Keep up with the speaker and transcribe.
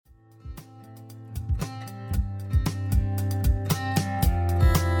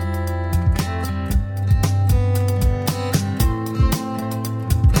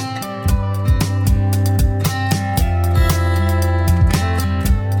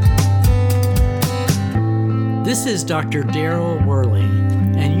This is Dr. Daryl Worley,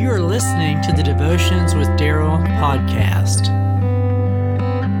 and you are listening to the Devotions with Daryl podcast.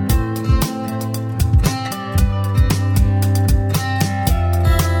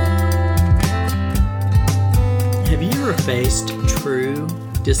 Have you ever faced true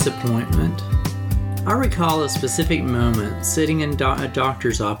disappointment? I recall a specific moment sitting in a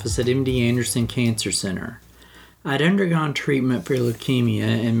doctor's office at MD Anderson Cancer Center. I'd undergone treatment for leukemia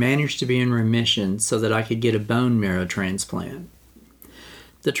and managed to be in remission so that I could get a bone marrow transplant.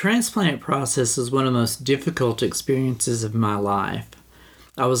 The transplant process was one of the most difficult experiences of my life.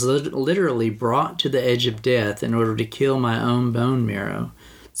 I was literally brought to the edge of death in order to kill my own bone marrow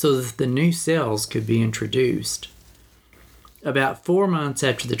so that the new cells could be introduced. About 4 months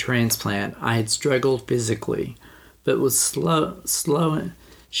after the transplant, I had struggled physically, but was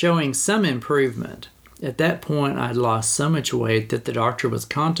showing some improvement. At that point, I had lost so much weight that the doctor was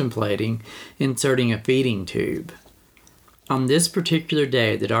contemplating inserting a feeding tube. On this particular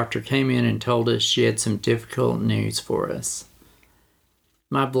day, the doctor came in and told us she had some difficult news for us.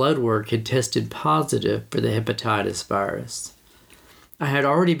 My blood work had tested positive for the hepatitis virus. I had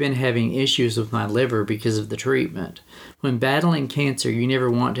already been having issues with my liver because of the treatment. When battling cancer, you never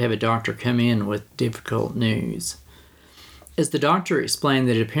want to have a doctor come in with difficult news. As the doctor explained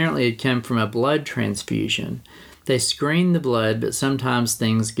that it apparently had come from a blood transfusion, they screen the blood, but sometimes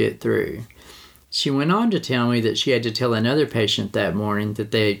things get through. She went on to tell me that she had to tell another patient that morning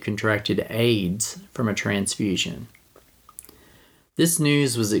that they had contracted AIDS from a transfusion. This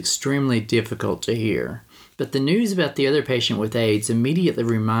news was extremely difficult to hear, but the news about the other patient with AIDS immediately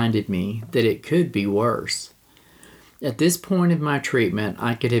reminded me that it could be worse. At this point of my treatment,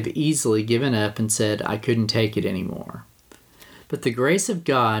 I could have easily given up and said I couldn't take it anymore. But the grace of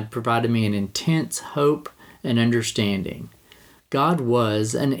God provided me an intense hope and understanding. God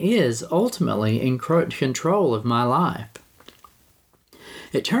was and is ultimately in control of my life.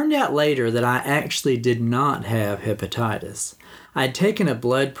 It turned out later that I actually did not have hepatitis. I had taken a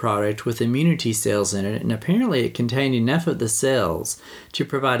blood product with immunity cells in it, and apparently it contained enough of the cells to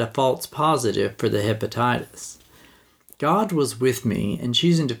provide a false positive for the hepatitis. God was with me, and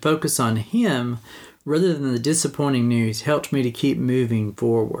choosing to focus on Him rather than the disappointing news helped me to keep moving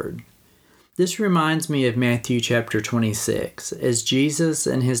forward. This reminds me of Matthew chapter 26, as Jesus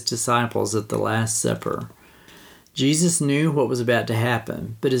and His disciples at the Last Supper. Jesus knew what was about to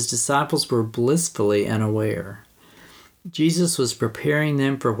happen, but His disciples were blissfully unaware. Jesus was preparing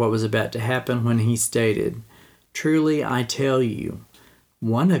them for what was about to happen when He stated, "Truly I tell you,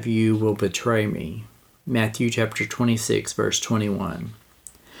 one of you will betray me." Matthew chapter 26, verse 21.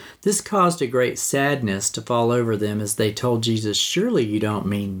 This caused a great sadness to fall over them as they told Jesus, "Surely you don't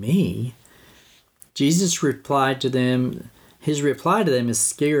mean me." Jesus replied to them, his reply to them is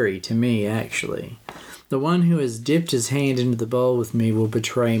scary to me, actually. "The one who has dipped his hand into the bowl with me will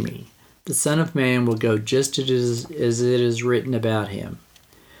betray me. The Son of Man will go just as it is written about him.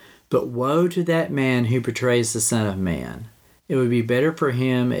 But woe to that man who betrays the Son of Man. It would be better for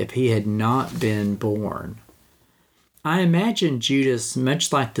him if he had not been born." I imagine Judas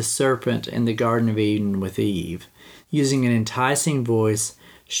much like the serpent in the Garden of Eden with Eve, using an enticing voice,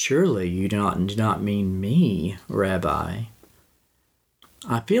 "Surely you do not mean me, Rabbi."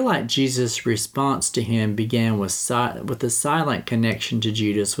 I feel like Jesus' response to him began with a silent connection to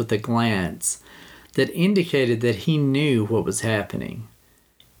Judas with a glance that indicated that he knew what was happening.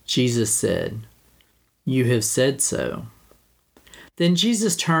 Jesus said, "You have said so." Then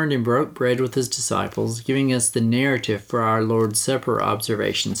Jesus turned and broke bread with His disciples, giving us the narrative for our Lord's Supper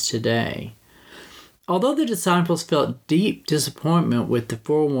observations today. Although the disciples felt deep disappointment with the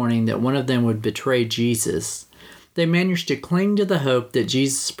forewarning that one of them would betray Jesus, they managed to cling to the hope that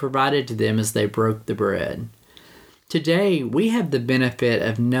Jesus provided to them as they broke the bread. Today, we have the benefit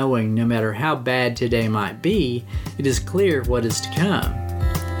of knowing no matter how bad today might be, it is clear what is to come.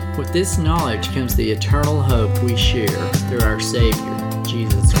 With this knowledge comes the eternal hope we share through our Savior,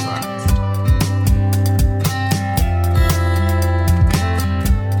 Jesus Christ.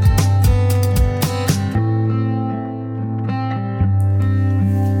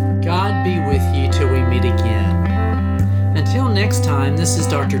 God be with you till we meet again. Until next time, this is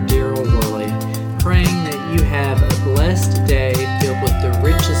Dr. Daryl Worley, praying that you have a blessed day filled with the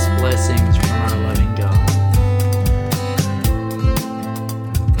richest blessings from our loving God.